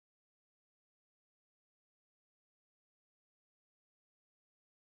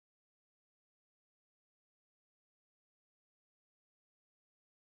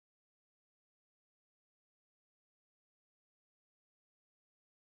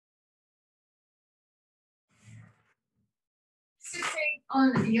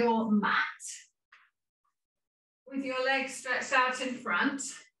on your mat with your legs stretched out in front.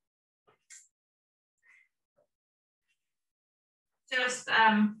 Just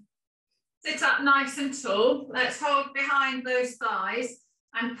sit up nice and tall. Let's hold behind those thighs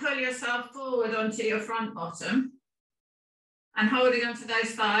and pull yourself forward onto your front bottom. And holding onto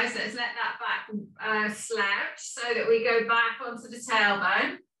those thighs, let's let that back slouch so that we go back onto the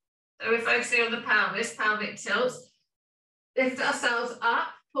tailbone. So we're focusing on the pelvis, pelvic tilt. Lift ourselves up,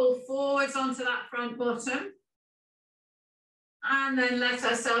 pull forwards onto that front bottom. And then let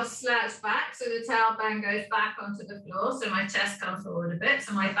ourselves slouch back so the tailbone goes back onto the floor. So my chest comes forward a bit,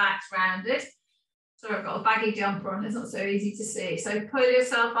 so my back's rounded. So I've got a baggy jumper on, it's not so easy to see. So pull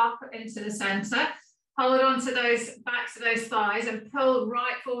yourself up into the center, hold on to those backs of those thighs and pull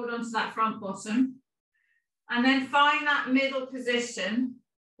right forward onto that front bottom. And then find that middle position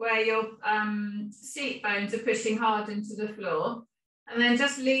where your seat bones are pushing hard into the floor. And then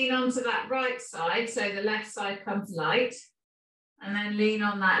just lean onto that right side so the left side comes light. And then lean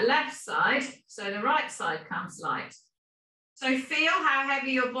on that left side so the right side comes light. So feel how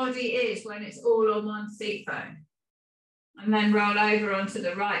heavy your body is when it's all on one seat bone. And then roll over onto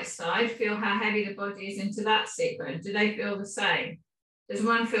the right side. Feel how heavy the body is into that seat bone. Do they feel the same? Does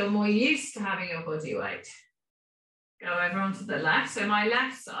one feel more used to having your body weight? Go over onto the left. So my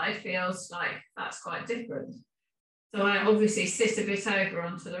left side feels like that's quite different. So I obviously sit a bit over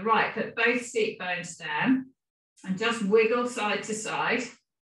onto the right. Put both seat bones down. And just wiggle side to side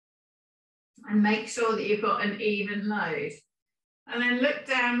and make sure that you've got an even load. And then look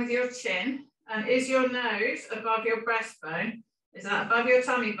down with your chin. And is your nose above your breastbone? Is that above your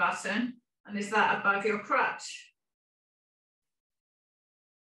tummy button? And is that above your crutch?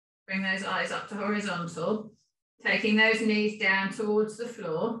 Bring those eyes up to horizontal. Taking those knees down towards the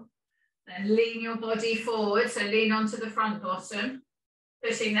floor. Then lean your body forward. So lean onto the front bottom.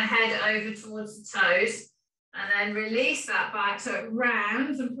 Pushing the head over towards the toes. And then release that back so it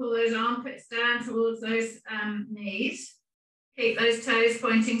rounds and pull those armpits down towards those knees. Keep those toes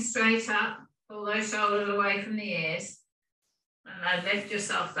pointing straight up. Pull those shoulders away from the ears. And then lift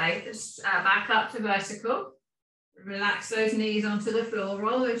yourself back up to vertical. Relax those knees onto the floor.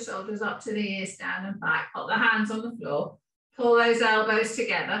 Roll those shoulders up to the ears, down and back. Put the hands on the floor. Pull those elbows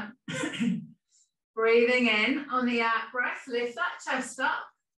together. Breathing in on the out breath. Lift that chest up.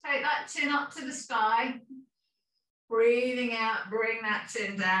 Take that chin up to the sky. Breathing out, bring that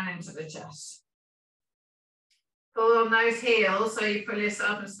chin down into the chest. Pull on those heels so you pull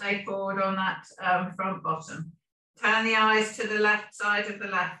yourself and stay forward on that front bottom. Turn the eyes to the left side of the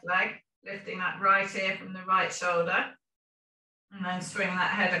left leg, lifting that right ear from the right shoulder. And then swing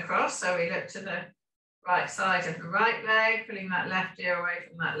that head across so we look to the right side of the right leg, pulling that left ear away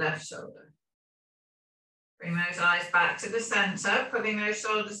from that left shoulder. Bring those eyes back to the center, pulling those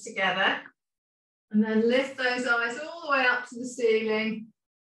shoulders together. And then lift those eyes all the way up to the ceiling.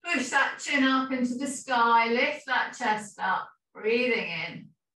 Push that chin up into the sky. Lift that chest up. Breathing in.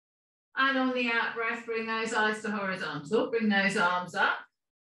 And on the out breath, bring those eyes to horizontal. Bring those arms up.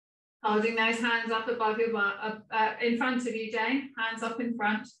 Holding those hands up above your in front of you, Jane. Hands up in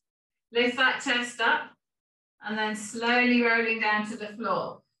front. Lift that chest up. And then slowly rolling down to the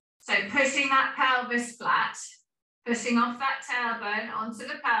floor. So pushing that pelvis flat. Pushing off that tailbone onto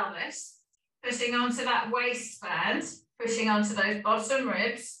the pelvis. Pushing onto that waistband, pushing onto those bottom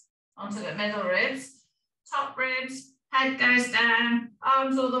ribs, onto the middle ribs, top ribs, head goes down,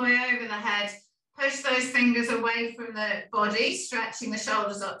 arms all the way over the head. Push those fingers away from the body, stretching the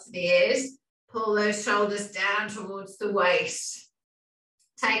shoulders up to the ears. Pull those shoulders down towards the waist.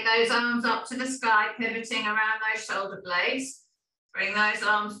 Take those arms up to the sky, pivoting around those shoulder blades. Bring those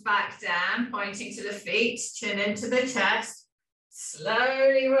arms back down, pointing to the feet, chin into the chest.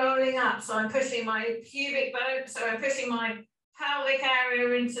 Slowly rolling up. So I'm pushing my pubic bone, so I'm pushing my pelvic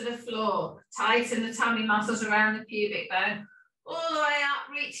area into the floor. Tighten the tummy muscles around the pubic bone. All the way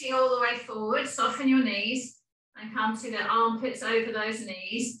up, reaching all the way forward. Soften your knees and come to the armpits over those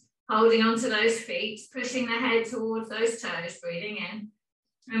knees. Holding onto those feet, pushing the head towards those toes, breathing in.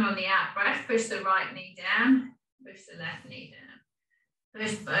 And on the out breath, push the right knee down, push the left knee down.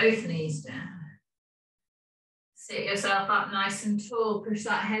 Push both knees down. Sit yourself up nice and tall. Push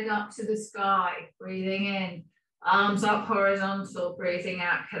that head up to the sky. Breathing in. Arms up horizontal. Breathing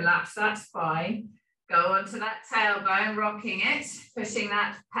out. Collapse that spine. Go onto that tailbone, rocking it. Pushing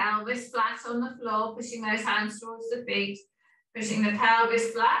that pelvis flat on the floor. Pushing those hands towards the feet. Pushing the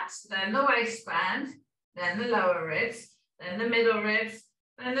pelvis flat. Then the waistband. Then the lower ribs. Then the middle ribs.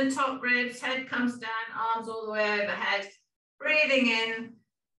 Then the top ribs. Head comes down. Arms all the way overhead. Breathing in.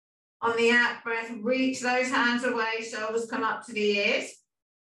 On the out breath, reach those hands away, shoulders come up to the ears.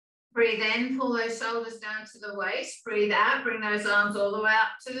 Breathe in, pull those shoulders down to the waist. Breathe out, bring those arms all the way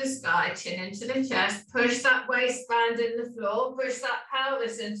up to the sky, chin into the chest. Push that waistband in the floor, push that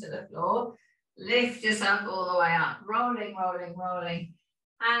pelvis into the floor. Lift yourself all the way up, rolling, rolling, rolling.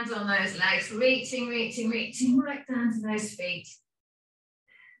 Hands on those legs, reaching, reaching, reaching right down to those feet.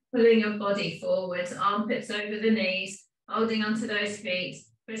 Pulling your body forwards, armpits over the knees, holding onto those feet,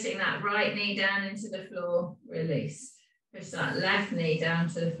 pushing that right knee down into the floor, release. Push that left knee down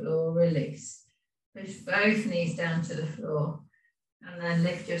to the floor, release. Push both knees down to the floor, and then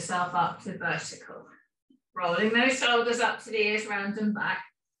lift yourself up to vertical. Rolling those shoulders up to the ears, round and back.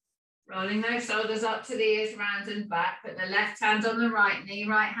 Rolling those shoulders up to the ears, round and back. Put the left hand on the right knee,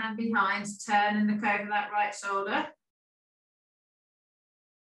 right hand behind. Turn and look over that right shoulder.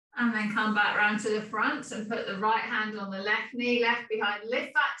 And then come back round to the front and put the right hand on the left knee, left behind.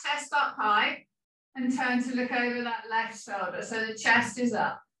 Lift that chest up high and turn to look over that left shoulder. So the chest is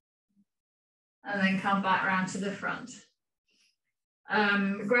up. And then come back round to the front.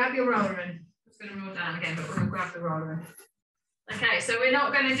 Grab your roller in. It's going to roll down again, but we're going to grab the roller in. Okay, so we're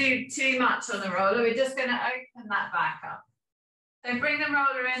not going to do too much on the roller. We're just going to open that back up. So bring the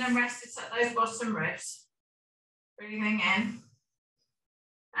roller in and rest it at those bottom ribs. Breathing in.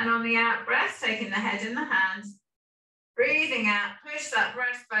 And on the out breath, taking the head in the hands. Breathing out, push that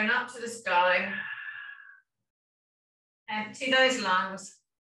breastbone up to the sky. Empty those lungs.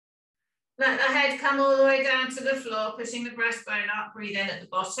 Let the head come all the way down to the floor, pushing the breastbone up. Breathe in at the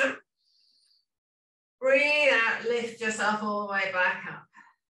bottom. Breathe out, lift yourself all the way back up.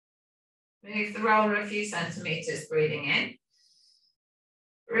 Move the roller a few centimeters, breathing in.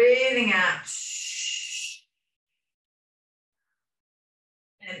 Breathing out.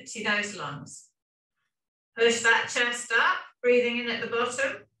 Empty those lungs. Push that chest up, breathing in at the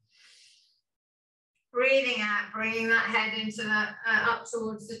bottom. Breathing out, bringing that head into the, up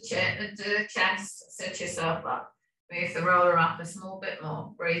towards the chest. Set yourself up. Move the roller up a small bit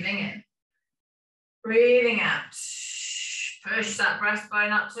more, breathing in. Breathing out. Push that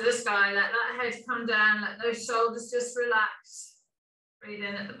breastbone up to the sky. Let that head come down. Let those shoulders just relax. Breathe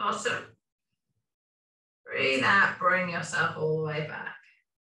in at the bottom. Breathe out. Bring yourself all the way back.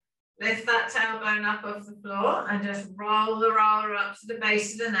 Lift that tailbone up off the floor and just roll the roller up to the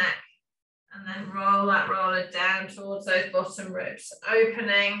base of the neck. And then roll that roller down towards those bottom ribs.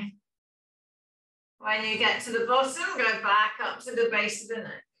 Opening. When you get to the bottom, go back up to the base of the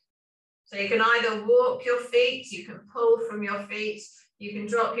neck. So you can either walk your feet, you can pull from your feet, you can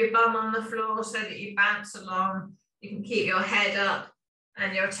drop your bum on the floor so that you bounce along, you can keep your head up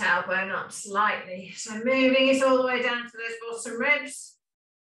and your tailbone up slightly. So moving it all the way down to those bottom ribs,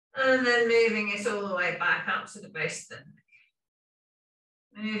 and then moving it all the way back up to the base of the neck.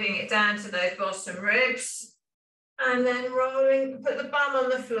 Moving it down to those bottom ribs, and then rolling, put the bum on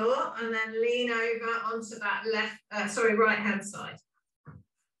the floor, and then lean over onto that right hand side.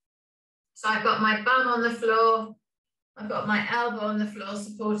 So I've got my bum on the floor, I've got my elbow on the floor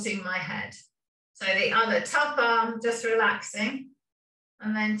supporting my head. So the other top arm just relaxing,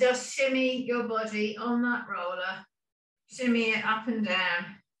 and then just shimmy your body on that roller, shimmy it up and down.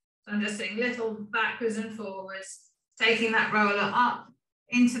 So I'm just doing little backwards and forwards, taking that roller up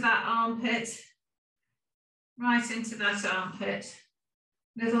into that armpit, right into that armpit,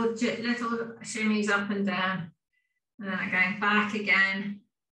 little shimmies up and down, and then I'm going back again,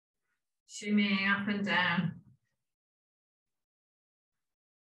 shimmying up and down,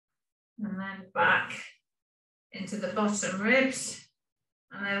 and then back into the bottom ribs,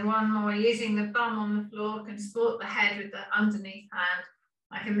 and then one more, using the bum on the floor, can support the head with the underneath hand.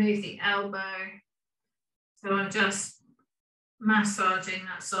 I can move the elbow, so I'm just massaging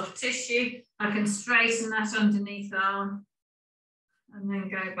that soft tissue. I can straighten that underneath arm, and then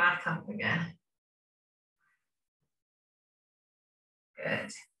go back up again.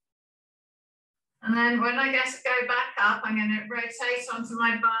 Good. And then when I go back up, I'm going to rotate onto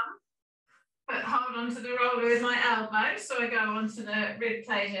my bum, but hold onto the roller with my elbow. So I go onto the rib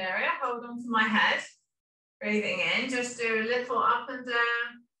cage area, hold onto my head, breathing in, just do a little up and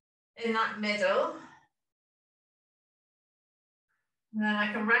down in that middle. And then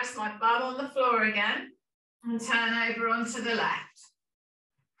I can rest my bum on the floor again and turn over onto the left.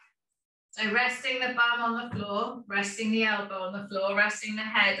 So resting the bum on the floor, resting the elbow on the floor, resting the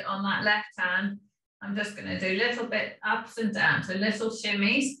head on that left hand. I'm just going to do a little bit ups and downs, so little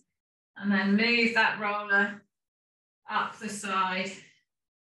shimmies, and then move that roller up the side.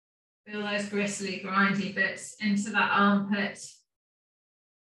 Feel those gristly, grindy bits into that armpit.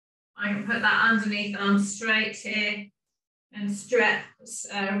 I can put that underneath arm straight here and stretch,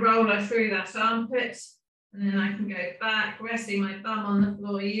 roller through that armpit. And then I can go back, resting my bum on the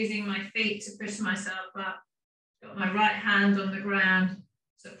floor, using my feet to push myself up. Got my right hand on the ground,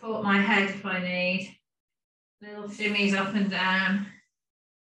 support my head if I need. Little shimmies up and down.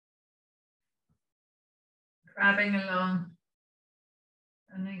 Grabbing along.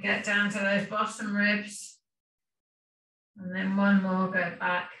 And then get down to those bottom ribs. And then one more, go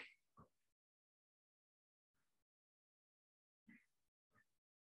back.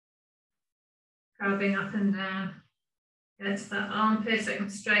 Grabbing up and down. Get to that armpit, so I can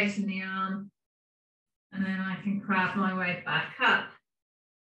straighten the arm. And then I can crab my way back up.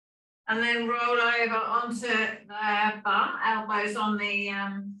 And then roll over onto the bum, elbows on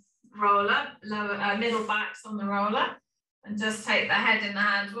the roller, middle backs on the roller. And just take the head in the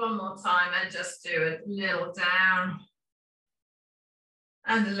hands one more time and just do a little down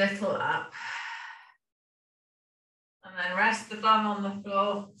and a little up. And then rest the bum on the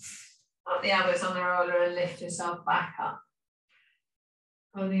floor, put the elbows on the roller and lift yourself back up.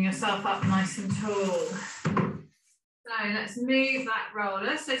 Holding yourself up nice and tall. So let's move that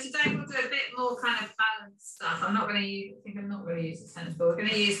roller. So today we'll do a bit more kind of balanced stuff. I'm not going to use, I think I'm not going to use the tennis ball. We're going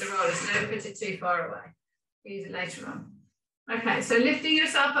to use the roller, so don't put it too far away. We'll use it later on. Okay, so lifting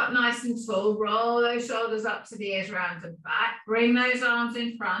yourself up nice and tall, roll those shoulders up to the ears, round and back. Bring those arms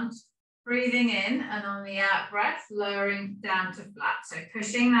in front, breathing in, and on the out breath, lowering down to flat. So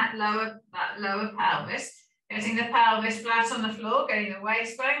pushing that lower pelvis, getting the pelvis flat on the floor, getting the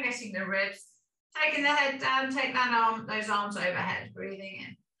waist going, getting the ribs, taking the head down, take those arms overhead, breathing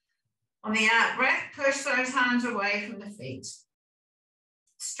in. On the out breath, push those hands away from the feet.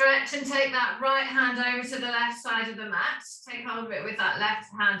 Stretch and take that right hand over to the left side of the mat. Take hold of it with that left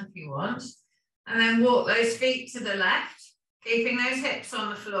hand if you want. And then walk those feet to the left, keeping those hips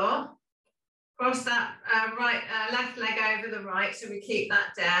on the floor. Cross that left leg over the right, so we keep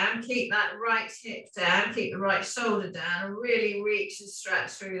that down. Keep that right hip down, keep the right shoulder down, and really reach and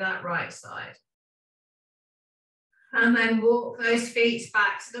stretch through that right side. And then walk those feet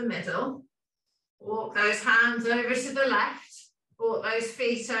back to the middle. Walk those hands over to the left. Walk those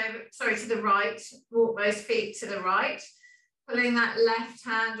feet over, to the right. Walk those feet to the right. Pulling that left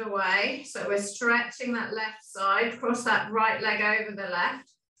hand away. So we're stretching that left side. Cross that right leg over the left.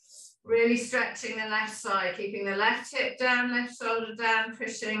 Really stretching the left side. Keeping the left hip down, left shoulder down,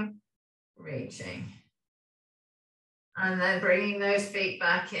 pushing, reaching. And then bringing those feet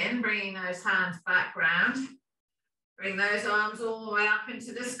back in. Bringing those hands back round. Bring those arms all the way up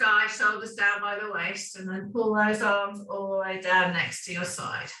into the sky, shoulders down by the waist, and then pull those arms all the way down next to your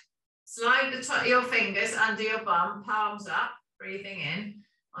side. Slide your fingers under your bum, palms up, breathing in.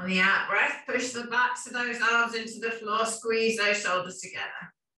 On the out breath, push the backs of those arms into the floor, squeeze those shoulders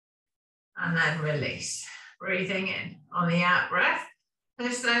together. And then release, breathing in. On the out breath,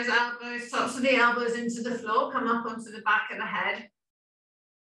 push those elbows, tops of the elbows into the floor, come up onto the back of the head.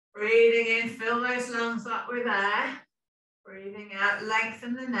 Breathing in, fill those lungs up with air. Breathing out,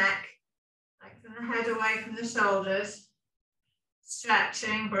 lengthen the neck, lengthen the head away from the shoulders.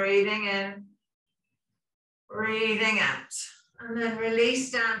 Stretching, breathing in, breathing out. And then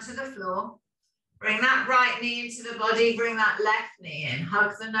release down to the floor. Bring that right knee into the body, bring that left knee in.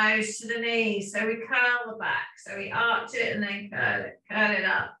 Hug the nose to the knees. So we curl the back. So we arch it and then curl it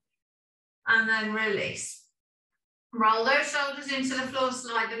up. And then release. Roll those shoulders into the floor,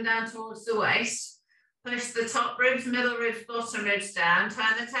 slide them down towards the waist. Push the top ribs, middle ribs, bottom ribs down.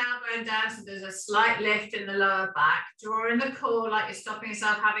 Turn the tailbone down so there's a slight lift in the lower back. Draw in the core like you're stopping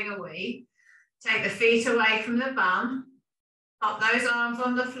yourself having a wee. Take the feet away from the bum. Pop those arms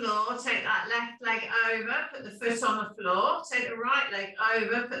on the floor. Take that left leg over, put the foot on the floor. Take the right leg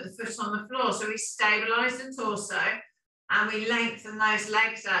over, put the foot on the floor. So we stabilize the torso and we lengthen those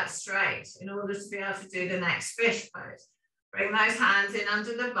legs out straight in order to be able to do the next fish pose. Bring those hands in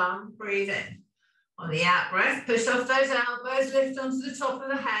under the bum, breathe in. On the out breath, push off those elbows, lift onto the top of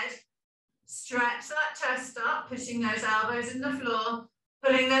the head. Stretch that chest up, pushing those elbows in the floor,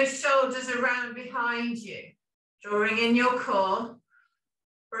 pulling those shoulders around behind you. Drawing in your core.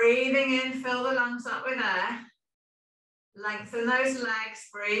 Breathing in, fill the lungs up with air. Lengthen those legs,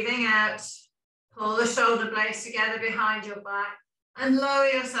 breathing out. Pull the shoulder blades together behind your back and lower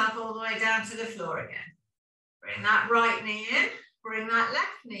yourself all the way down to the floor again. Bring that right knee in. Bring that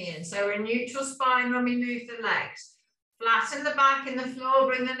left knee in. So we're in neutral spine when we move the legs. Flatten the back in the floor,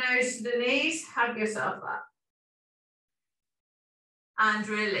 bring the nose to the knees, hug yourself up. And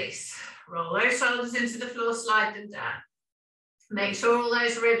release. Roll those shoulders into the floor, slide them down. Make sure all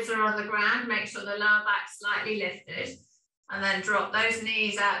those ribs are on the ground, make sure the lower back's slightly lifted. And then drop those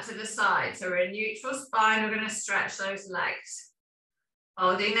knees out to the side. So we're in neutral spine, we're going to stretch those legs.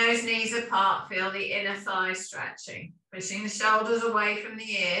 Holding those knees apart, feel the inner thigh stretching. Pushing the shoulders away from the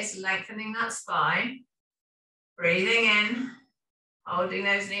ears, lengthening that spine. Breathing in, holding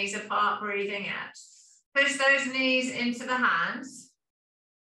those knees apart, breathing out. Push those knees into the hands.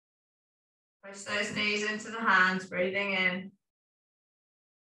 Push those knees into the hands, breathing in,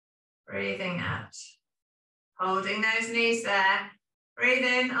 breathing out. Holding those knees there. Breathe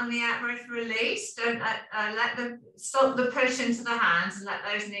in on the out breath, release. Don't stop the push into the hands and let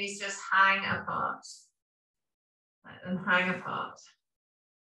those knees just hang apart. Let them hang apart.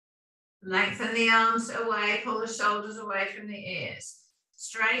 Lengthen the arms away, pull the shoulders away from the ears.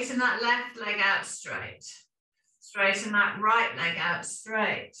 Straighten that left leg out straight. Straighten that right leg out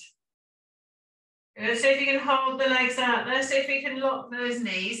straight. Good. See if you can hold the legs out there. See if you can lock those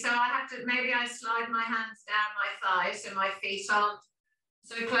knees. So maybe I slide my hands down my thighs so my feet aren't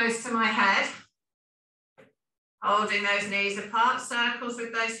so close to my head. Holding those knees apart, circles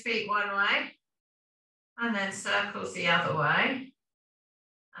with those feet one way, and then circles the other way.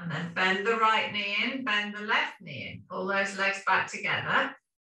 And then bend the right knee in, bend the left knee in. Pull those legs back together.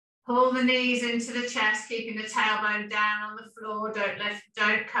 Pull the knees into the chest, keeping the tailbone down on the floor.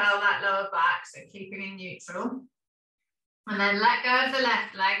 Don't curl that lower back, so keeping it neutral. And then let go of the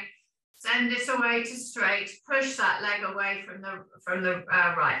left leg. Send it away to straight. Push that leg away from the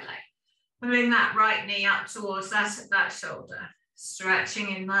right leg. Pulling that right knee up towards that shoulder.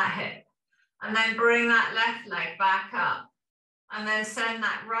 Stretching in that hip. And then bring that left leg back up. And then send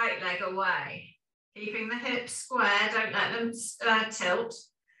that right leg away. Keeping the hips square. Don't let them tilt.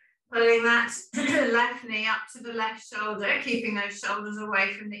 Pulling that left knee up to the left shoulder. Keeping those shoulders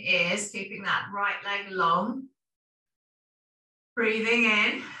away from the ears. Keeping that right leg long. Breathing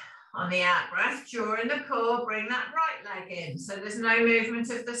in. On the out breath, jaw in the core, bring that right leg in. So there's no movement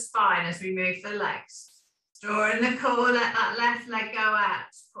of the spine as we move the legs. Jaw in the core, let that left leg go out.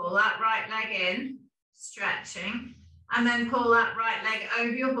 Pull that right leg in, stretching. And then pull that right leg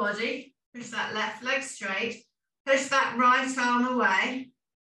over your body. Push that left leg straight. Push that right arm away.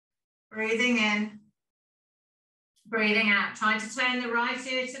 Breathing in. Breathing out. Trying to turn the right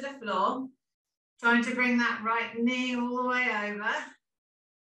ear to the floor. Trying to bring that right knee all the way over.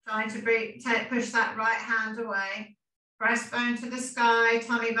 Trying to push that right hand away. Breastbone to the sky,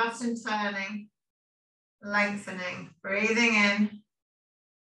 tummy button turning. Lengthening. Breathing in.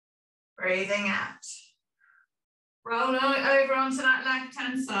 Breathing out. Roll over onto that left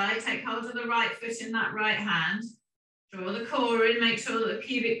hand side. Take hold of the right foot in that right hand. Draw the core in. Make sure that the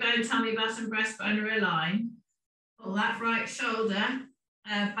pubic bone, tummy button, breastbone are aligned. Pull that right shoulder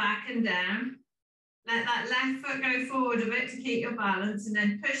back and down. Let that left foot go forward a bit to keep your balance, and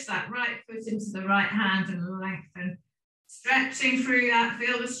then push that right foot into the right hand and lengthen. Stretching through that,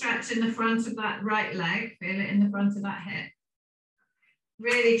 feel the stretch in the front of that right leg, feel it in the front of that hip.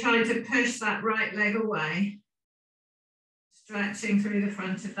 Really trying to push that right leg away. Stretching through the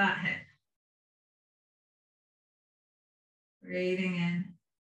front of that hip. Breathing in.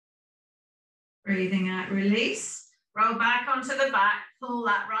 Breathing out, release. Roll back onto the back, pull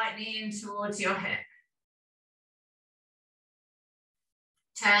that right knee in towards your hip.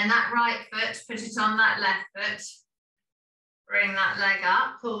 Turn that right foot, put it on that left foot. Bring that leg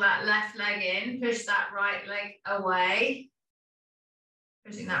up, pull that left leg in, push that right leg away.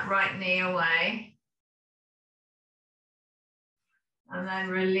 Pushing that right knee away. And then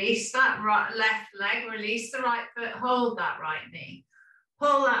release that left leg, release the right foot, hold that right knee.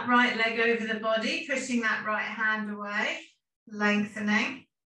 Pull that right leg over the body, pushing that right hand away, lengthening.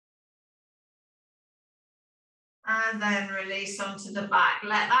 And then release onto the back.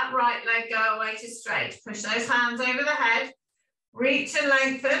 Let that right leg go away to straight. Push those hands over the head. Reach and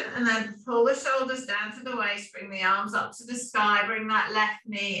lengthen, and then pull the shoulders down to the waist. Bring the arms up to the sky. Bring that left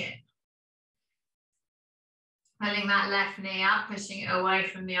knee in. Pulling that left knee up, pushing it away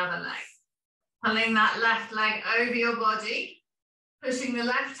from the other leg. Pulling that left leg over your body. Pushing the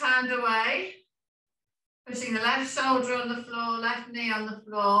left hand away. Pushing the left shoulder on the floor, left knee on the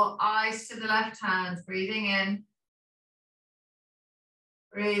floor. Eyes to the left hand. Breathing in.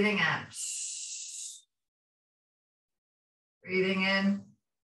 Breathing out. Breathing in.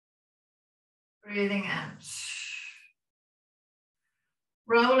 Breathing out.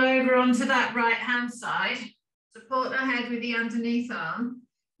 Roll over onto that right hand side. Support the head with the underneath arm.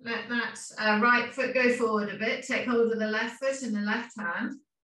 Let that right foot go forward a bit. Take hold of the left foot in the left hand.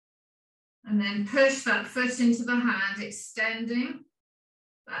 And then push that foot into the hand, extending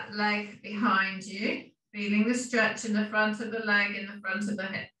that leg behind you. Feeling the stretch in the front of the leg, in the front of the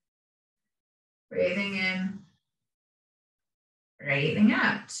hip. Breathing in. Breathing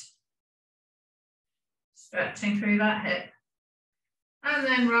out. Stretching through that hip. And And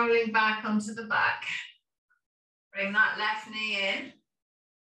then rolling back onto the back. Bring that left knee in.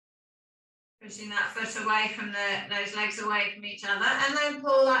 Pushing that foot away from those legs away from each other. And then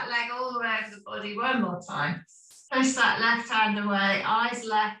pull that leg all the way over the body one more time. Push that left hand away, eyes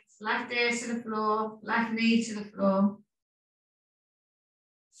left, left ear to the floor, left knee to the floor.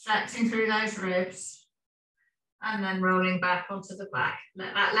 Stretching through those ribs. And then rolling back onto the back.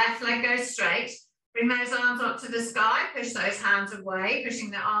 Let that left leg go straight. Bring those arms up to the sky, push those hands away,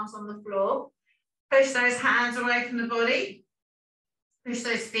 pushing the arms on the floor. Push those hands away from the body. Push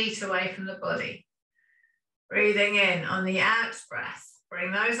those feet away from the body. Breathing in on the out breath.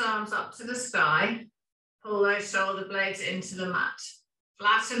 Bring those arms up to the sky. Pull those shoulder blades into the mat.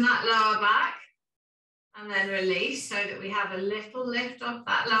 Flatten that lower back and then release so that we have a little lift off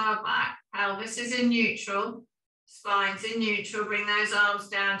that lower back. Pelvis is in neutral, spine's in neutral. Bring those arms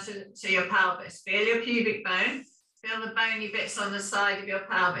down to your pelvis. Feel your pubic bone. Feel the bony bits on the side of your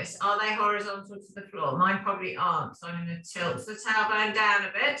pelvis. Are they horizontal to the floor? Mine probably aren't. So I'm going to tilt the tailbone down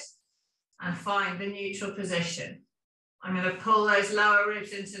a bit and find the neutral position. I'm going to pull those lower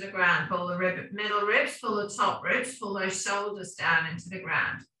ribs into the ground, pull the middle ribs, pull the top ribs, pull those shoulders down into the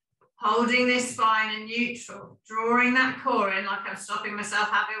ground. Holding this spine in neutral, drawing that core in like I'm stopping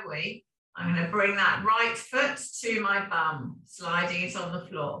myself having a wee. I'm going to bring that right foot to my bum, sliding it on the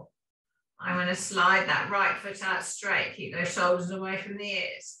floor. I'm going to slide that right foot out straight, keep those shoulders away from the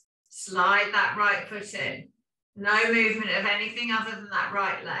ears. Slide that right foot in. No movement of anything other than that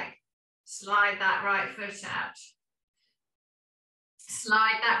right leg. Slide that right foot out.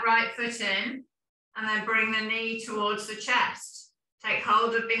 Slide that right foot in and then bring the knee towards the chest. Take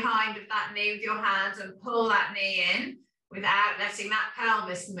hold of behind of that knee with your hands and pull that knee in without letting that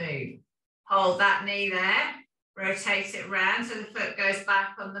pelvis move. Hold that knee there, rotate it round so the foot goes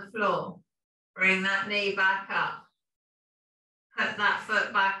back on the floor. Bring that knee back up. Put that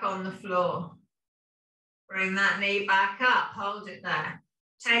foot back on the floor. Bring that knee back up, hold it there.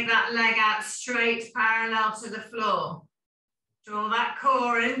 Take that leg out straight parallel to the floor. Draw that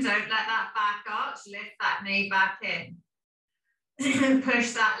core in, don't let that back arch, lift that knee back in.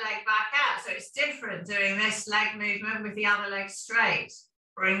 Push that leg back out. So it's different doing this leg movement with the other leg straight.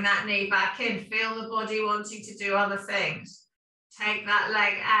 Bring that knee back in, feel the body wanting to do other things. Take that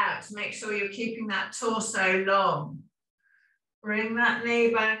leg out, make sure you're keeping that torso long. Bring that knee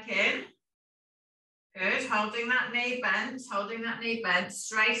back in. Good, holding that knee bent,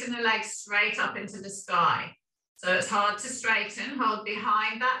 straighten the leg straight up into the sky. So it's hard to straighten, hold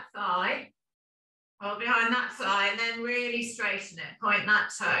behind that thigh, and then really straighten it. Point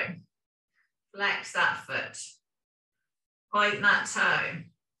that toe, flex that foot, point that toe,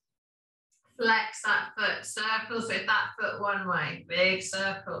 flex that foot, circles with that foot one way, big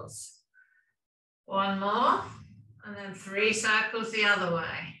circles. One more, and then 3 circles the other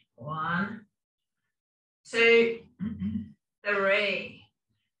way. 1, 2, 3.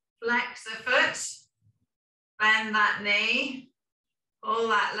 Flex the foot. Bend that knee, pull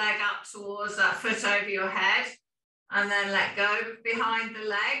that leg up towards that foot over your head, and then let go behind the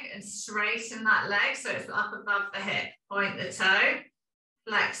leg and straighten that leg so it's up above the hip. Point the toe,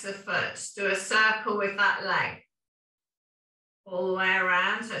 flex the foot, do a circle with that leg. All the way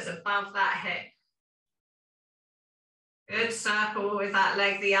around so it's above that hip. Good, circle with that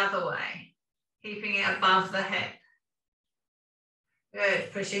leg the other way, keeping it above the hip.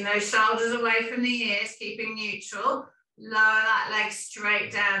 Good, pushing those shoulders away from the ears, keeping neutral. Lower that leg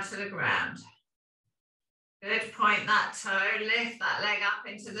straight down to the ground. Good, point that toe, lift that leg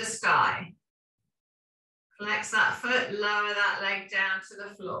up into the sky. Flex that foot, lower that leg down to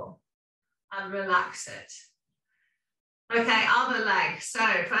the floor and relax it. Okay, other leg. So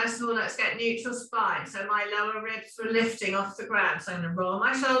first of all, let's get neutral spine. So my lower ribs were lifting off the ground. So I'm going to roll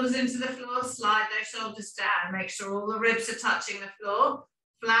my shoulders into the floor, slide those shoulders down, make sure all the ribs are touching the floor.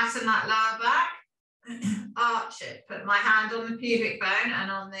 Flatten that lower back, arch it. Put my hand on the pubic bone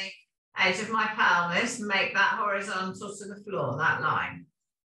and on the edge of my pelvis, make that horizontal to the floor, that line.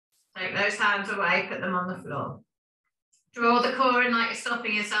 Take those hands away, put them on the floor. Draw the core in like you're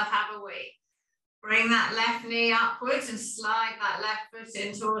stopping yourself, have a wee. Bring that left knee upwards and slide that left foot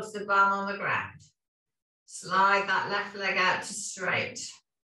in towards the bum on the ground. Slide that left leg out to straight.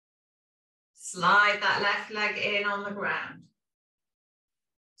 Slide that left leg in on the ground.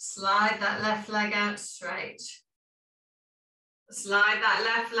 Slide that left leg out straight. Slide that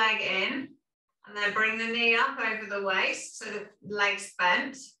left leg in and then bring the knee up over the waist so the leg's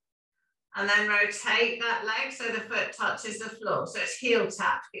bent. And then rotate that leg so the foot touches the floor. So it's heel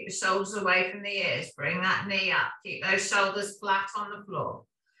tap. Keep the shoulders away from the ears. Bring that knee up. Keep those shoulders flat on the floor.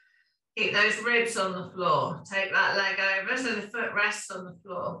 Keep those ribs on the floor. Take that leg over so the foot rests on the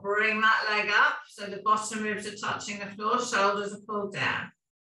floor. Bring that leg up so the bottom ribs are touching the floor, shoulders are pulled down.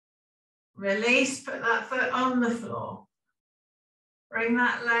 Release, put that foot on the floor. Bring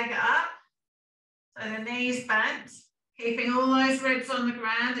that leg up so the knees bent. Keeping all those ribs on the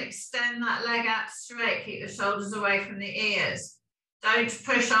ground, extend that leg out straight. Keep the shoulders away from the ears. Don't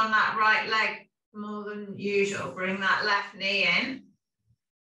push on that right leg more than usual. Bring that left knee in.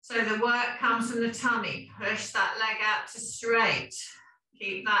 So the work comes from the tummy. Push that leg out to straight.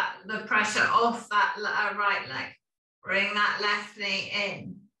 Keep the pressure off that right leg. Bring that left knee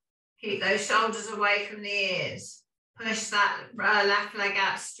in. Keep those shoulders away from the ears. Push that left leg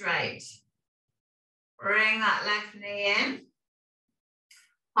out straight. Bring that left knee in.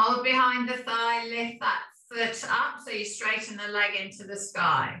 Hold behind the thigh, lift that foot up so you straighten the leg into the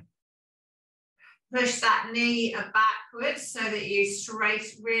sky. Push that knee backwards so that you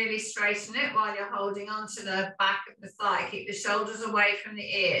really straighten it while you're holding onto the back of the thigh. Keep the shoulders away from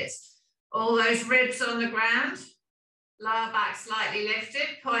the ears. All those ribs on the ground. Lower back slightly lifted.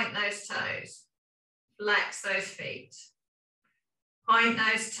 Point those toes. Flex those feet. Point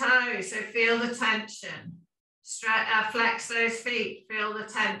those toes, so feel the tension. Flex those feet, feel the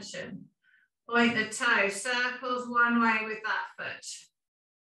tension. Point the toes, circles one way with that foot.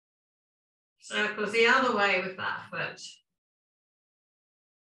 Circles the other way with that foot.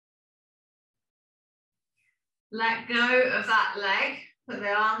 Let go of that leg. Put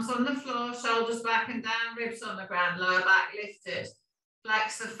the arms on the floor, shoulders back and down, ribs on the ground, lower back lifted.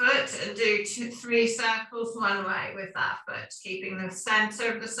 Flex the foot and do 3 circles one way with that foot, keeping the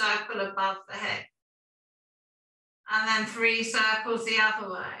center of the circle above the hip. And then 3 circles the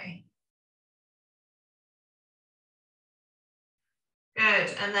other way.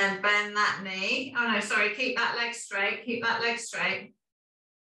 Good, and then bend that knee. Oh no, sorry, keep that leg straight, keep that leg straight.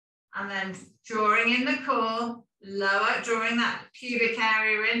 And then drawing in the core, lower, drawing that pubic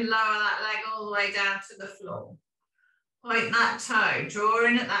area in, lower that leg all the way down to the floor. Point that toe, draw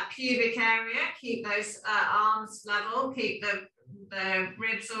in at that pubic area, keep those arms level, keep the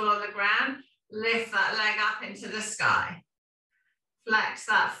ribs all on the ground, lift that leg up into the sky. Flex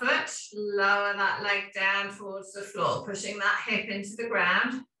that foot, lower that leg down towards the floor, pushing that hip into the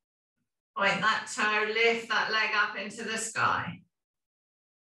ground. Point that toe, lift that leg up into the sky.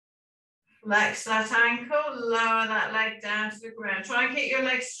 Flex that ankle, lower that leg down to the ground. Try and keep your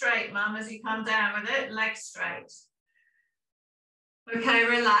legs straight, mum, as you come down with it, legs straight. Okay,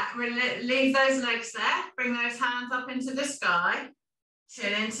 relax, leave those legs there, bring those hands up into the sky,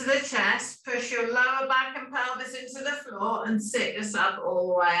 chin into the chest, push your lower back and pelvis into the floor and sit yourself all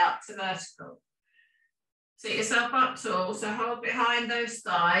the way up to vertical. Sit yourself up tall, so hold behind those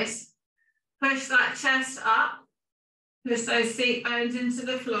thighs, push that chest up, push those seat bones into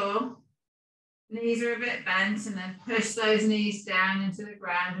the floor, knees are a bit bent, and then push those knees down into the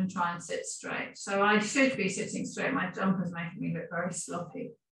ground and try and sit straight. So I should be sitting straight. My jumper's making me look very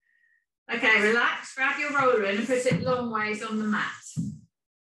sloppy. Okay, relax, grab your roller in and put it long ways on the mat. So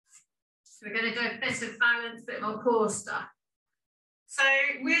we're going to do a bit of balance, a bit more core stuff. So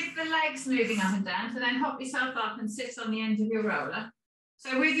with the legs moving up and down, so then hop yourself up and sit on the end of your roller.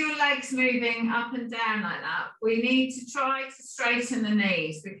 So with your legs moving up and down like that, we need to try to straighten the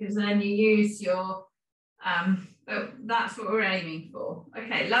knees because then you use your, that's what we're aiming for.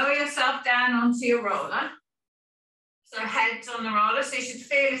 Okay, lower yourself down onto your roller. So head's on the roller, so you should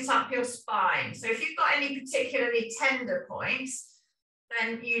feel it up your spine. So if you've got any particularly tender points,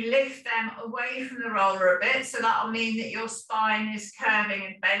 then you lift them away from the roller a bit. So that'll mean that your spine is curving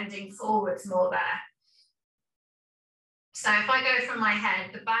and bending forwards more there. So if I go from my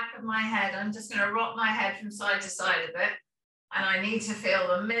head, the back of my head, I'm just going to rock my head from side to side a bit. And I need to feel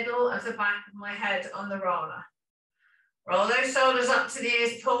the middle of the back of my head on the roller. Roll those shoulders up to the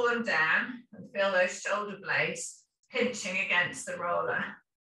ears, pull them down, and feel those shoulder blades pinching against the roller.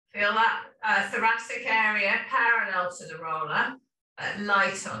 Feel that thoracic area parallel to the roller, but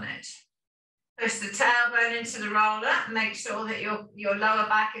light on it. Push the tailbone into the roller, make sure that your lower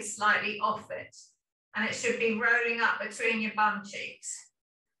back is slightly off it. And it should be rolling up between your bum cheeks.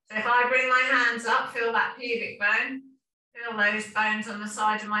 So if I bring my hands up, feel that pubic bone, feel those bones on the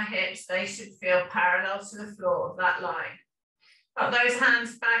side of my hips, they should feel parallel to the floor, that line. Put those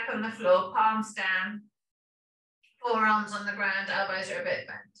hands back on the floor, palms down, forearms on the ground, elbows are a bit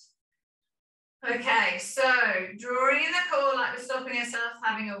bent. Okay, so drawing in the core like we're stopping ourselves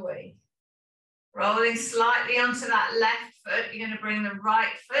having a wee. Rolling slightly onto that left foot, you're going to bring the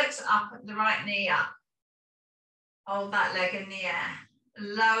right foot up, the right knee up. Hold that leg in the air.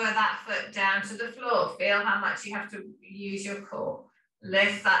 Lower that foot down to the floor. Feel how much you have to use your core.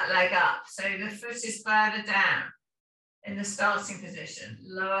 Lift that leg up. So the foot is further down in the starting position.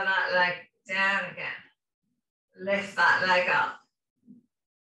 Lower that leg down again. Lift that leg up.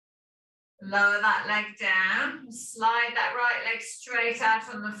 Lower that leg down. Slide that right leg straight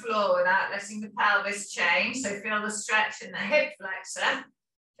out on the floor without letting the pelvis change. So feel the stretch in the hip flexor.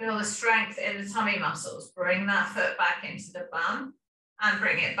 Feel the strength in the tummy muscles. Bring that foot back into the bum and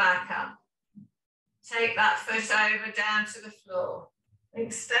bring it back up. Take that foot over down to the floor.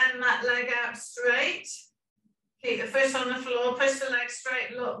 Extend that leg out straight. Keep the foot on the floor, push the leg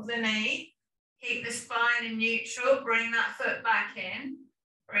straight, lock the knee. Keep the spine in neutral, bring that foot back in,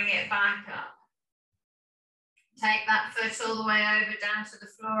 bring it back up. Take that foot all the way over down to the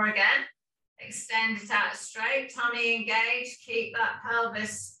floor again. Extend it out straight, tummy engaged, keep that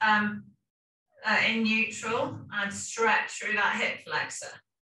pelvis in neutral and stretch through that hip flexor.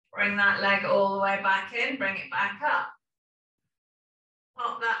 Bring that leg all the way back in, bring it back up.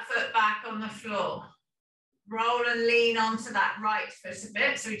 Pop that foot back on the floor. Roll and lean onto that right foot a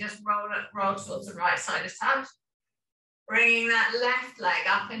bit. So we just roll towards the right side a touch. Bringing that left leg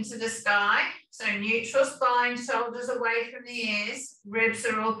up into the sky. So neutral spine, shoulders away from the ears. Ribs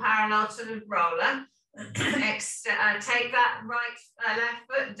are all parallel to the roller. Take that left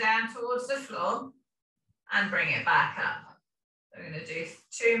foot down towards the floor and bring it back up. We're going to do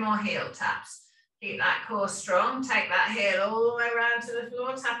 2 more heel taps. Keep that core strong. Take that heel all the way around to the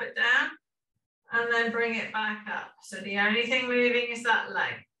floor, tap it down, and then bring it back up. So the only thing moving is that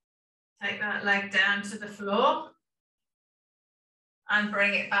leg. Take that leg down to the floor and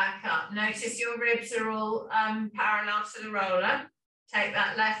bring it back up. Notice your ribs are all parallel to the roller. Take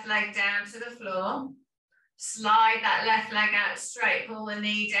that left leg down to the floor. Slide that left leg out straight. Pull the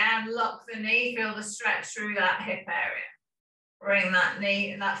knee down, lock the knee, feel the stretch through that hip area. Bring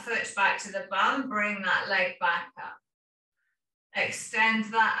that foot back to the bum, bring that leg back up. Extend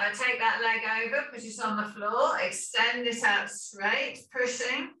that, take that leg over, put it on the floor, extend it out straight,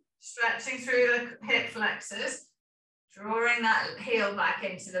 pushing, stretching through the hip flexors, drawing that heel back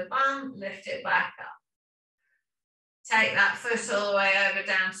into the bum, lift it back up. Take that foot all the way over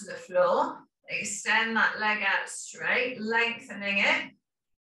down to the floor, extend that leg out straight, lengthening it,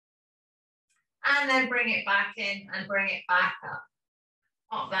 and then bring it back in and bring it back up.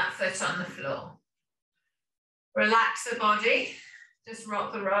 Pop that foot on the floor. Relax the body. Just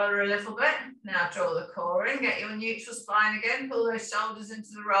rock the roller a little bit. Now draw the core in. Get your neutral spine again. Pull those shoulders into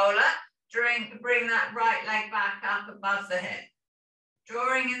the roller. Bring that right leg back up above the hip.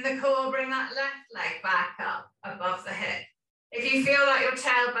 Drawing in the core, bring that left leg back up above the hip. If you feel like your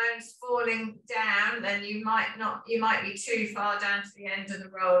tailbone's falling down, then you might be too far down to the end of the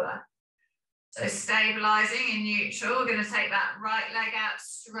roller. So stabilizing in neutral, we're going to take that right leg out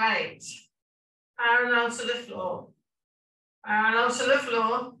straight, parallel to the floor. Parallel to the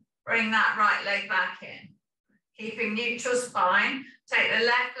floor, bring that right leg back in. Keeping neutral spine, take the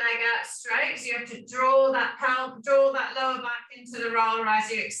left leg out straight, so you have to draw that lower back into the roller as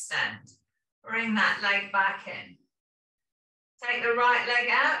you extend. Bring that leg back in. Take the right leg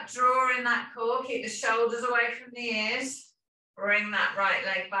out, draw in that core, keep the shoulders away from the ears. Bring that right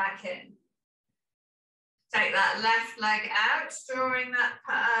leg back in. Take that left leg out, drawing that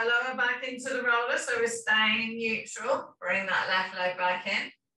lower back into the roller, so we're staying neutral. Bring that left leg back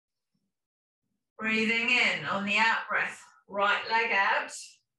in. Breathing in on the out breath, right leg out.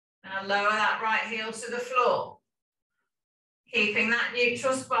 Now lower that right heel to the floor. Keeping that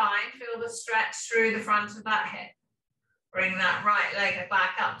neutral spine, feel the stretch through the front of that hip. Bring that right leg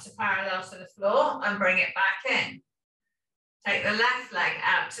back up to parallel to the floor and bring it back in. Take the left leg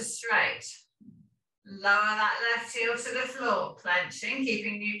out to straight. Lower that left heel to the floor, clenching,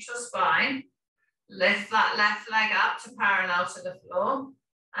 keeping neutral spine. Lift that left leg up to parallel to the floor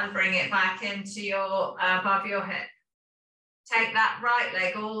and bring it back into your above your hip. Take that right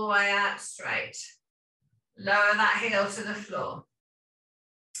leg all the way out straight. Lower that heel to the floor.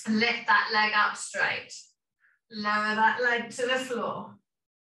 Lift that leg up straight. Lower that leg to the floor.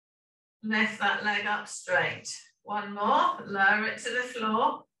 Lift that leg up straight. One more, lower it to the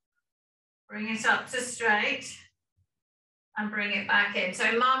floor. Bring it up to straight and bring it back in.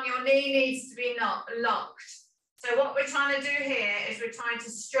 So mum, your knee needs to be locked. So what we're trying to do here is we're trying to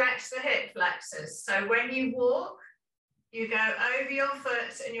stretch the hip flexors. So when you walk, you go over your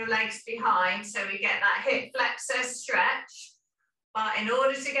foot and your legs behind. So we get that hip flexor stretch. But in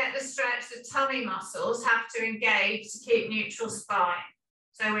order to get the stretch, the tummy muscles have to engage to keep neutral spine.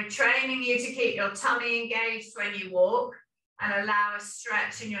 So we're training you to keep your tummy engaged when you walk and allow a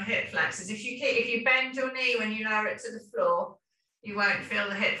stretch in your hip flexors. If you bend your knee when you lower it to the floor, you won't feel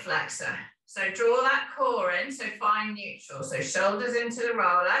the hip flexor. So draw that core in, so find neutral. So shoulders into the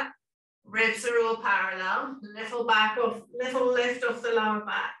roller, ribs are all parallel, little lift off the lower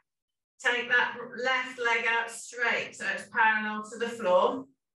back. Take that left leg out straight, so it's parallel to the floor.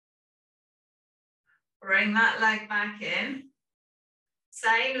 Bring that leg back in.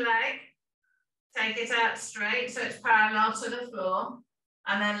 Same leg, take it out straight, so it's parallel to the floor.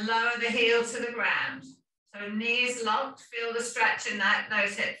 And then lower the heel to the ground. So knees locked, feel the stretch in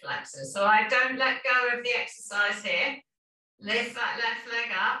those hip flexors. So I don't let go of the exercise here. Lift that left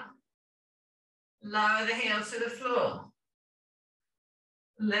leg up. Lower the heel to the floor.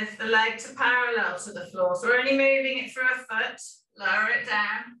 Lift the leg to parallel to the floor. So we're only moving it through a foot. Lower it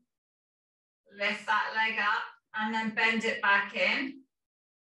down. Lift that leg up and then bend it back in.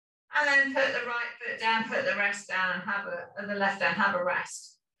 And then put the right foot down, put the rest down, and have the left down, have a rest.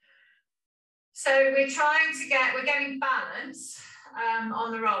 So we're getting balance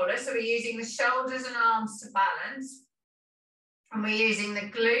on the roller. So we're using the shoulders and arms to balance. And we're using the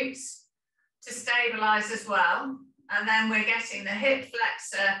glutes to stabilize as well. And then we're getting the hip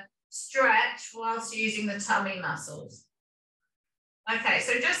flexor stretch whilst using the tummy muscles. Okay,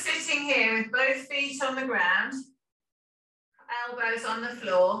 so just sitting here with both feet on the ground, elbows on the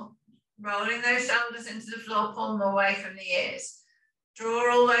floor, rolling those shoulders into the floor, pull them away from the ears.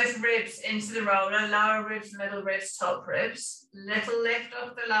 Draw all those ribs into the roller, lower ribs, middle ribs, top ribs. Little lift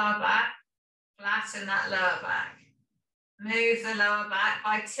off the lower back, flatten that lower back. Move the lower back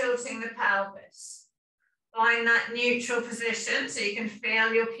by tilting the pelvis. Find that neutral position so you can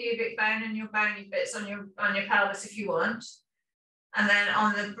feel your pubic bone and your bony bits on your pelvis if you want. And then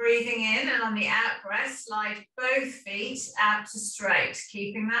on the breathing in and on the out breath, slide both feet out to straight,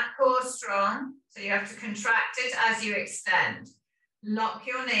 keeping that core strong. So you have to contract it as you extend. Lock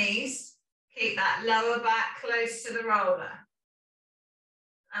your knees, keep that lower back close to the roller.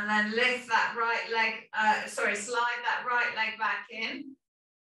 And then lift that right leg, slide that right leg back in.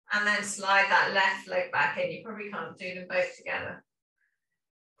 And then slide that left leg back in. You probably can't do them both together.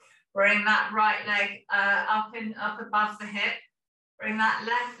 Bring that right leg up above the hip. Bring that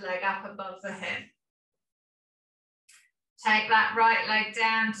left leg up above the hip. Take that right leg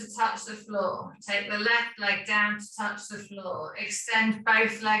down to touch the floor. Take the left leg down to touch the floor. Extend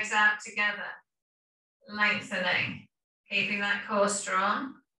both legs out together. Lengthening. Keeping that core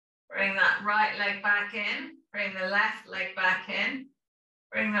strong. Bring that right leg back in. Bring the left leg back in.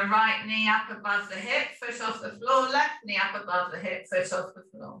 Bring the right knee up above the hip, foot off the floor. Left knee up above the hip, foot off the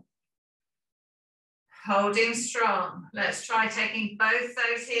floor. Holding strong. Let's try taking both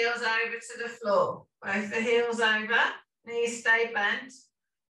those heels over to the floor. Both the heels over. Knees stay bent,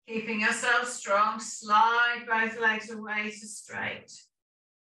 keeping yourself strong. Slide both legs away to straight.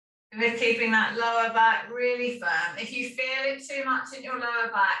 We're keeping that lower back really firm. If you feel it too much in your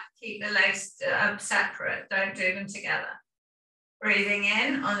lower back, keep the legs separate. Don't do them together. Breathing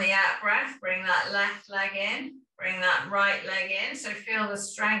in on the out breath, bring that left leg in. Bring that right leg in. So feel the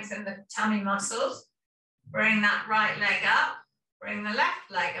strength in the tummy muscles. Bring that right leg up. Bring the left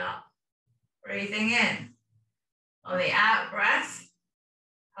leg up. Breathing in. On the out breath,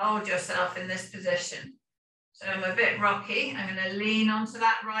 hold yourself in this position. So I'm a bit rocky. I'm going to lean onto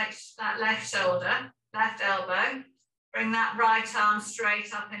that left shoulder, left elbow. Bring that right arm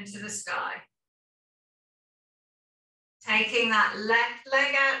straight up into the sky. Taking that left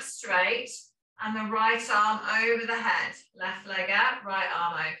leg out straight and the right arm over the head. Left leg out, right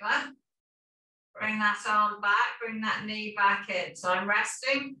arm over. Bring that arm back, bring that knee back in. So I'm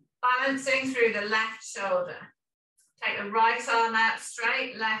resting, balancing through the left shoulder. Take the right arm out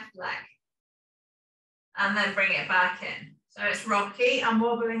straight, left leg. And then bring it back in. So it's rocky, I'm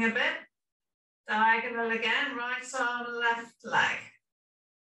wobbling a bit. Diagonal again, right arm, left leg.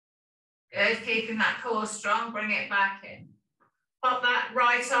 Good, keeping that core strong, bring it back in. Pop that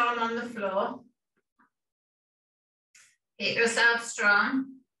right arm on the floor. Keep yourself strong.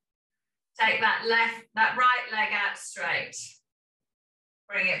 Take that right leg out straight.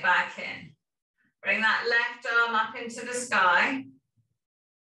 Bring it back in. Bring that left arm up into the sky.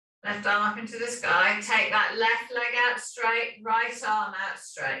 Left arm up into the sky. Take that left leg out straight, right arm out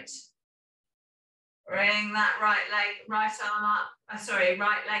straight. Bring that right leg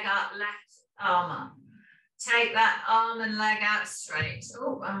up, left arm up. Take that arm and leg out straight.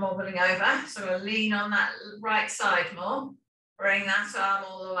 Oh, I'm wobbling over. So we'll lean on that right side more. Bring that arm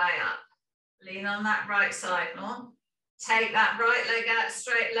all the way up. Lean on that right side more. Take that right leg out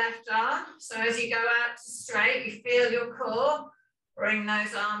straight, left arm. So as you go out to straight, you feel your core. Bring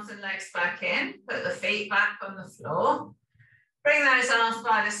those arms and legs back in. Put the feet back on the floor. Bring those arms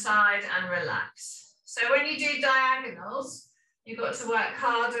by the side and relax. So when you do diagonals, You've got to work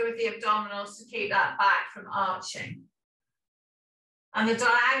harder with the abdominals to keep that back from arching. And the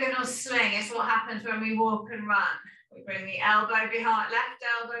diagonal sling is what happens when we walk and run. We bring the elbow behind, left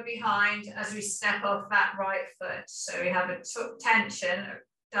elbow behind as we step off that right foot. So we have a tension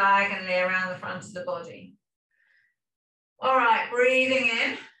diagonally around the front of the body. All right, breathing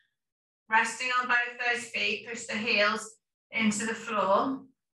in, resting on both those feet, push the heels into the floor.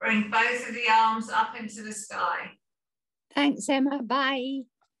 Bring both of the arms up into the sky. Thanks, Emma. Bye.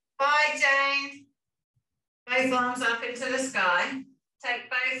 Bye, Jane. Both arms up into the sky.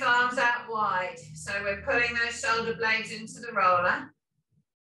 Take both arms out wide. So we're pulling those shoulder blades into the roller.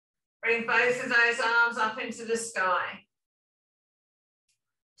 Bring both of those arms up into the sky.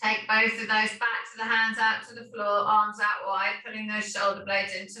 Take both of those back to the hands out to the floor, arms out wide, pulling those shoulder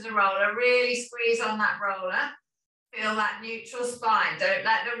blades into the roller. Really squeeze on that roller. Feel that neutral spine. Don't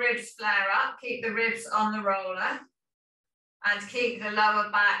let the ribs flare up. Keep the ribs on the roller. And keep the lower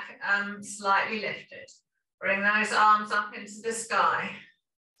back slightly lifted. Bring those arms up into the sky.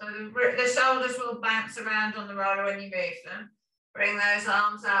 So the shoulders will bounce around on the roller when you move them. Bring those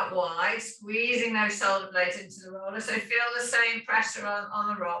arms out wide, squeezing those shoulder blades into the roller. So feel the same pressure on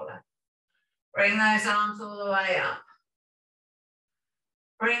the roller. Bring those arms all the way up.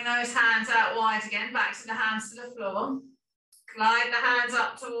 Bring those hands out wide again, back to the hands to the floor. Glide the hands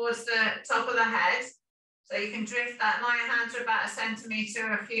up towards the top of the head. So you can drift that. Now your hands are about 1 centimetre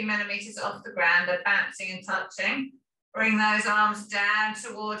or a few millimetres off the ground. They're bouncing and touching. Bring those arms down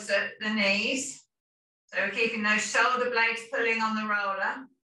towards the knees. So we're keeping those shoulder blades pulling on the roller.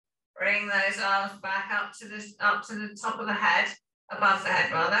 Bring those arms back up to the top of the head, above the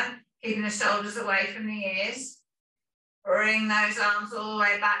head rather. Keeping the shoulders away from the ears. Bring those arms all the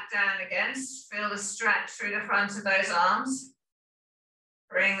way back down again. Feel the stretch through the front of those arms.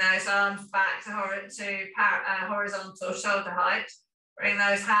 Bring those arms back to horizontal shoulder height. Bring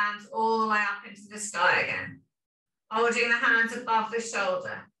those hands all the way up into the sky again. Holding the hands above the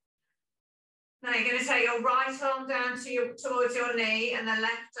shoulder. Now you're going to take your right arm down towards your knee and the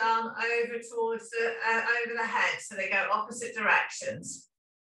left arm over towards over the head, so they go opposite directions.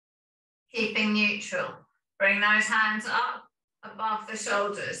 Keeping neutral. Bring those hands up above the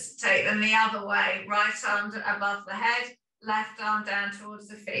shoulders. Take them the other way. Right arm above the head. Left arm down towards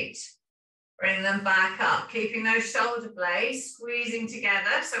the feet. Bring them back up, keeping those shoulder blades squeezing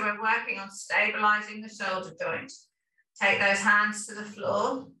together. So we're working on stabilizing the shoulder joint. Take those hands to the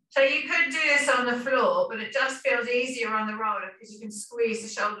floor. So you could do this on the floor, but it just feels easier on the roller because you can squeeze the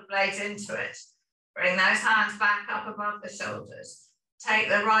shoulder blades into it. Bring those hands back up above the shoulders. Take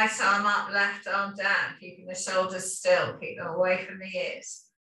the right arm up, left arm down, keeping the shoulders still. Keep them away from the ears.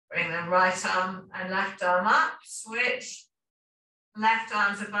 Bring the right arm and left arm up, switch. Left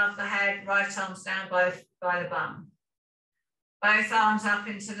arms above the head, right arms down by the bum. Both arms up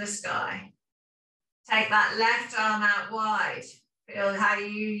into the sky. Take that left arm out wide. Feel how you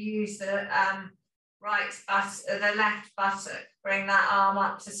use the left buttock. Bring that arm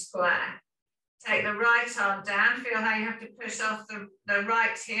up to square. Take the right arm down. Feel how you have to push off the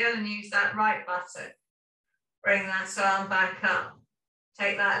right heel and use that right buttock. Bring that arm back up.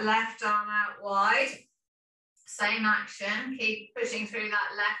 Take that left arm out wide. Same action, keep pushing through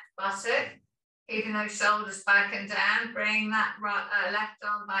that left buttock, keeping those shoulders back and down. Bring that left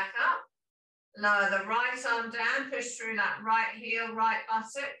arm back up. Lower the right arm down, push through that right heel, right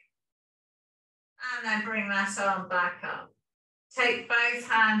buttock. And then bring that arm back up. Take both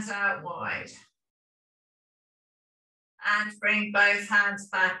hands out wide. And bring both hands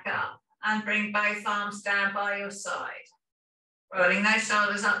back up. And bring both arms down by your side. Rolling those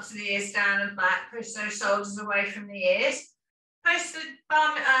shoulders up to the ears, down and back. Push those shoulders away from the ears. Push the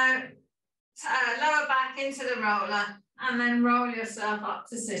bum, lower back into the roller and then roll yourself up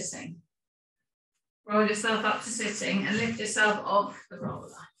to sitting. Roll yourself up to sitting and lift yourself off the roller.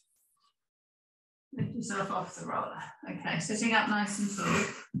 Lift yourself off the roller. Okay, sitting up nice and tall.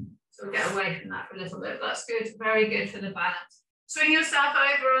 So we'll get away from that for a little bit. That's good, very good for the balance. Swing yourself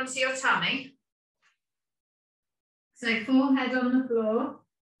over onto your tummy. So forehead on the floor,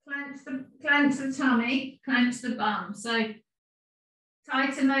 clench the tummy, clench the bum. So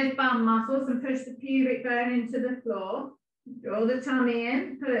tighten those bum muscles and push the pubic bone into the floor. Draw the tummy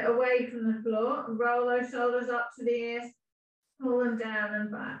in, put it away from the floor, and roll those shoulders up to the ears, pull them down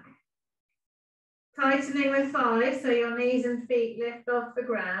and back. Tightening with thighs so your knees and feet lift off the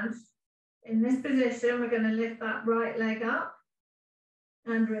ground. In this position, we're going to lift that right leg up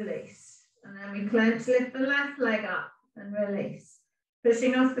and release. And then we clench, lift the left leg up and release.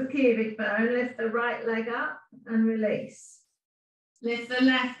 Pushing off the pubic bone, lift the right leg up and release. Lift the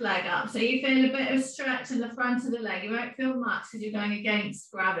left leg up. So you feel a bit of stretch in the front of the leg. You won't feel much because you're going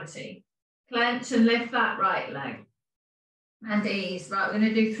against gravity. Clench and lift that right leg. And ease. Right, we're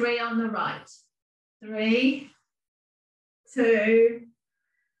going to do 3 on the right. 3, 2,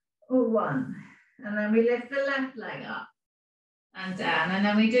 1. And then we lift the left leg up and down. And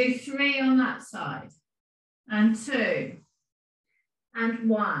then we do 3 on that side. And 2. And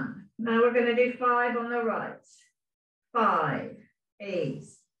 1. Now we're going to do 5 on the right. 5.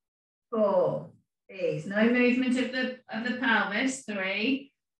 Ease. 4. Ease. No movement of the pelvis.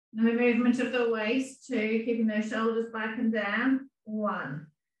 3. No movement of the waist. 2. Keeping those shoulders back and down. 1.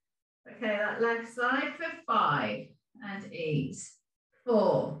 Okay, that left side for 5 and ease.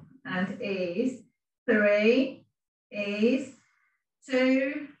 4 and ease. 3. Ease.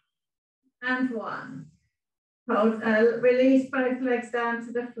 2 and 1. Hold. Release both legs down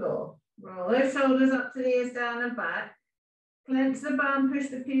to the floor. Roll those shoulders up to the ears, down and back. Clench the bum, push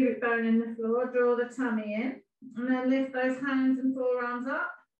the pubic bone in the floor, draw the tummy in, and then lift those hands and forearms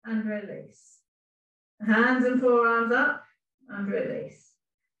up and release. Hands and forearms up and release.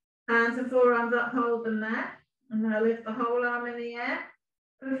 Hands and forearms up, hold them there, and now lift the whole arm in the air.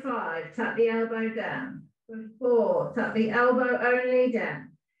 For 5, tap the elbow down. For 4, tap the elbow only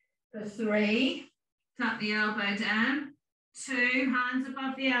down. For 3, tap the elbow down. 2, hands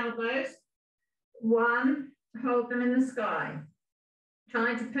above the elbows. 1, hold them in the sky.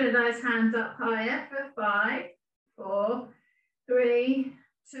 Trying to put those hands up higher for 5, 4, 3,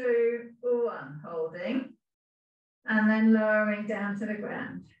 2, 1. Holding. And then lowering down to the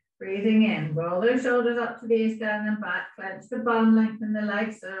ground. Breathing in. Roll those shoulders up to the ears, down and back. Clench the bum, lengthen the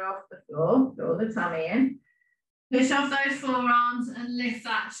legs so they're off the floor. Draw the tummy in. Push off those forearms and lift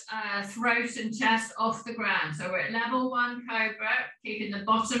that throat and chest off the ground. So we're at level 1 cobra, keeping the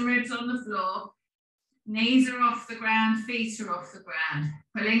bottom ribs on the floor. Knees are off the ground, feet are off the ground.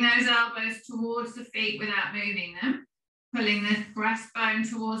 Pulling those elbows towards the feet without moving them. Pulling the breastbone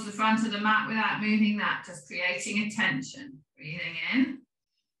towards the front of the mat without moving that, just creating a tension. Breathing in.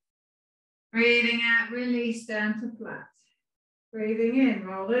 Breathing out, release down to flat. Breathing in,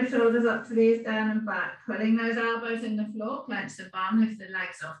 roll those shoulders up to the ears, down and back. Pulling those elbows in the floor, clench the bum, lift the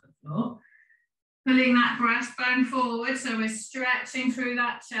legs off the floor. Pulling that breastbone forward, so we're stretching through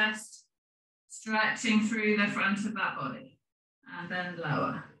that chest, stretching through the front of that body. And then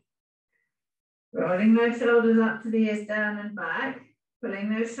lower. Rolling those shoulders up to the ears, down and back. Pulling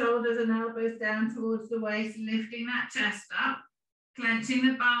those shoulders and elbows down towards the waist, lifting that chest up. Clenching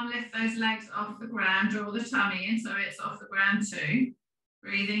the bum, lift those legs off the ground, draw the tummy in so it's off the ground too.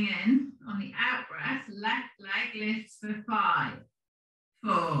 Breathing in. On the out breath, left leg lifts for 5,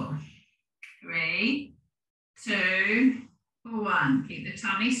 4, 3, 2, 1. Keep the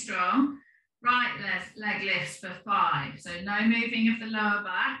tummy strong. Right leg lifts for 5. So no moving of the lower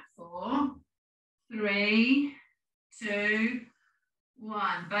back. 4, 3, 2,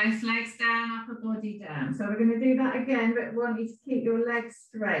 1. Both legs down, upper body down. So we're going to do that again, but we want you to keep your legs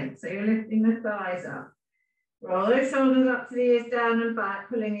straight. So you're lifting the thighs up. Roll those shoulders up to the ears, down and back,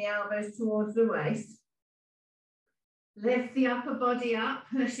 pulling the elbows towards the waist. Lift the upper body up,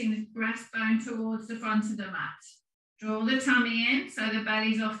 pushing the breastbone towards the front of the mat. Draw the tummy in so the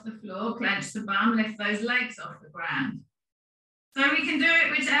belly's off the floor. Clench the bum, lift those legs off the ground. So we can do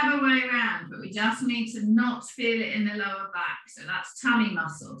it whichever way around, but we just need to not feel it in the lower back. So that's tummy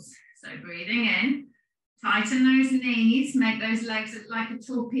muscles. So breathing in, tighten those knees, make those legs like a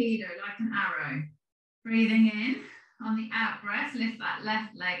torpedo, like an arrow. Breathing in, on the out breath, lift that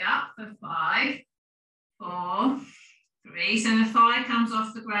left leg up for 5, 4, 3. So the thigh comes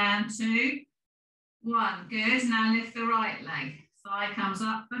off the ground, 2, 1. Good. Now lift the right leg. Thigh comes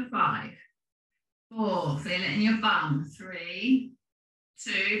up for 5. 4, feel it in your bum. 3,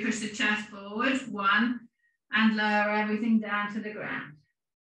 2, push the chest forward. 1, and lower everything down to the ground.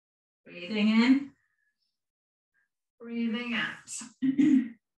 Breathing in, breathing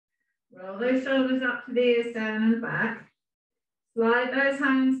out. Roll those shoulders up to the ears, down and back. Slide those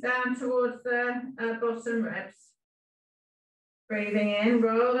hands down towards the bottom ribs. Breathing in,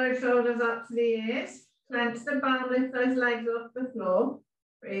 roll those shoulders up to the ears. Clench the bum, lift those legs off the floor.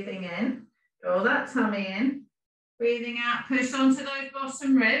 Breathing in. Draw that tummy in. Breathing out, push onto those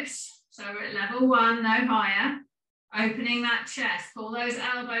bottom ribs. So we're at level 1, no higher. Opening that chest. Pull those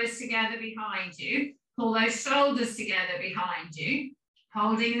elbows together behind you. Pull those shoulders together behind you.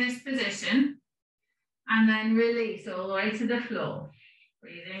 Holding this position. And then release all the way to the floor.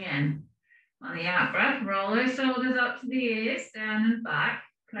 Breathing in. On the out breath, roll those shoulders up to the ears, down and back.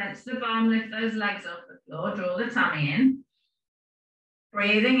 Clench the bum, lift those legs off the floor. Draw the tummy in.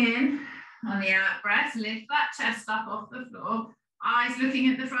 Breathing in. On the out breath, lift that chest up off the floor, Eyes looking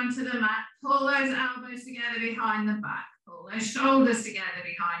at the front of the mat. Pull those elbows together behind the back. Pull those shoulders together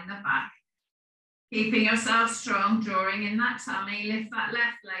behind the back. Keeping yourself strong, drawing in that tummy. Lift that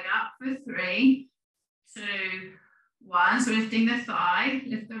left leg up for 3, 2, 1. So lifting the thigh.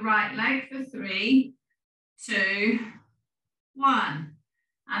 Lift the right leg for 3, 2, 1.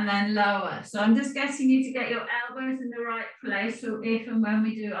 And then lower. So I'm just getting you to get your elbows in the right place. So if and when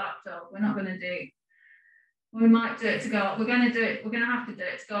we do up dog, we might do it to go up. We're going to have to do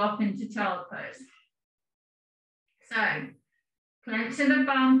it to go up into child pose. So clench to the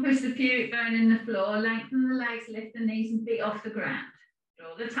bum, push the pubic bone in the floor, lengthen the legs, lift the knees and feet off the ground.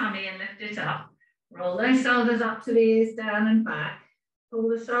 Draw the tummy and lift it up. Roll those shoulders up to the ears, down and back. Pull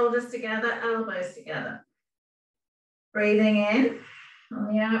the shoulders together, elbows together. Breathing in. On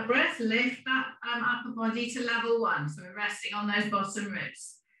the out breath, lift that upper body to level 1. So we're resting on those bottom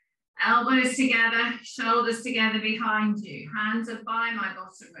ribs. Elbows together, shoulders together behind you. Hands are by my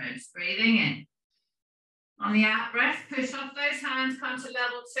bottom ribs. Breathing in. On the out breath, push off those hands, come to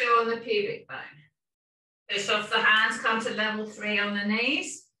level 2 on the pubic bone. Push off the hands, come to level 3 on the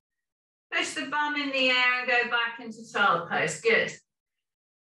knees. Push the bum in the air and go back into child pose. Good.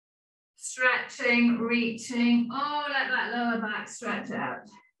 Stretching, reaching. Oh, let that lower back stretch out.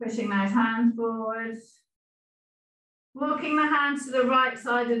 Pushing those hands forwards. Walking the hands to the right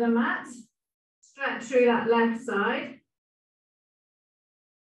side of the mat. Stretch through that left side.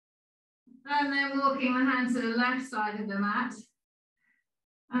 And then walking the hands to the left side of the mat.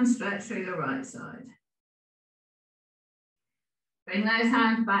 And stretch through the right side. Bring those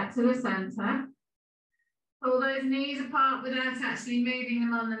hands back to the center. Pull those knees apart without actually moving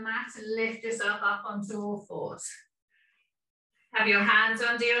them on the mat and lift yourself up onto all fours. Have your hands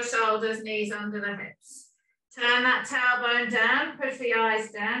under your shoulders, knees under the hips. Turn that tailbone down, push the eyes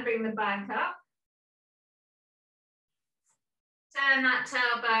down, bring the back up. Turn that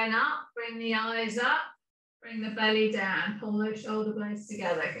tailbone up, bring the eyes up, bring the belly down, pull those shoulder blades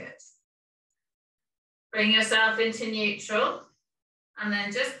together, good. Bring yourself into neutral. And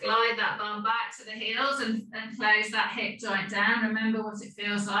then just glide that bum back to the heels and close that hip joint down. Remember what it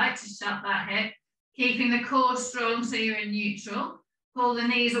feels like to shut that hip. Keeping the core strong so you're in neutral. Pull the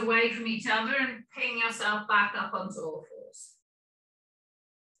knees away from each other and ping yourself back up onto all fours.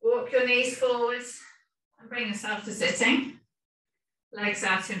 Walk your knees forwards and bring yourself to sitting. Legs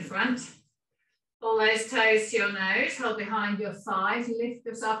out in front. Pull those toes to your nose. Hold behind your thighs. Lift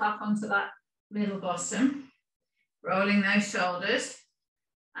yourself up onto that middle bottom. Rolling those shoulders.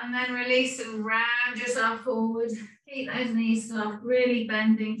 And then release and round yourself forward. Keep those knees soft, really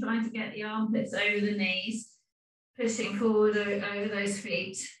bending, trying to get the armpits over the knees. Pushing forward over those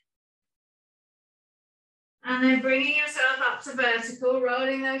feet. And then bringing yourself up to vertical,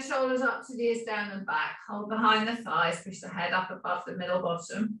 rolling those shoulders up to the ears, down and back. Hold behind the thighs, push the head up above the middle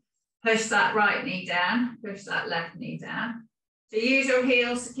bottom. Push that right knee down, push that left knee down. So use your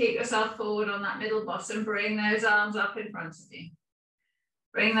heels to keep yourself forward on that middle bottom. Bring those arms up in front of you.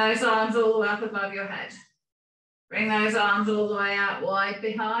 Bring those arms all the way up above your head. Bring those arms all the way out wide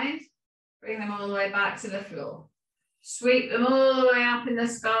behind. Bring them all the way back to the floor. Sweep them all the way up in the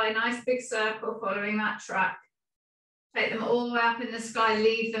sky. Nice big circle following that track. Take them all the way up in the sky.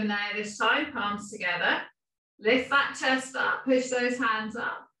 Leave them there this time. Palms together. Lift that chest up. Push those hands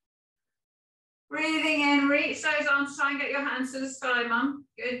up. Breathing in. Reach those arms. Try and get your hands to the sky, Mum.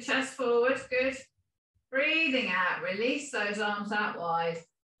 Good. Chest forward. Good. Breathing out, release those arms out wide,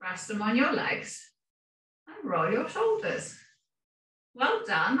 rest them on your legs and roll your shoulders. Well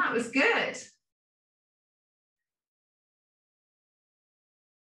done, that was good.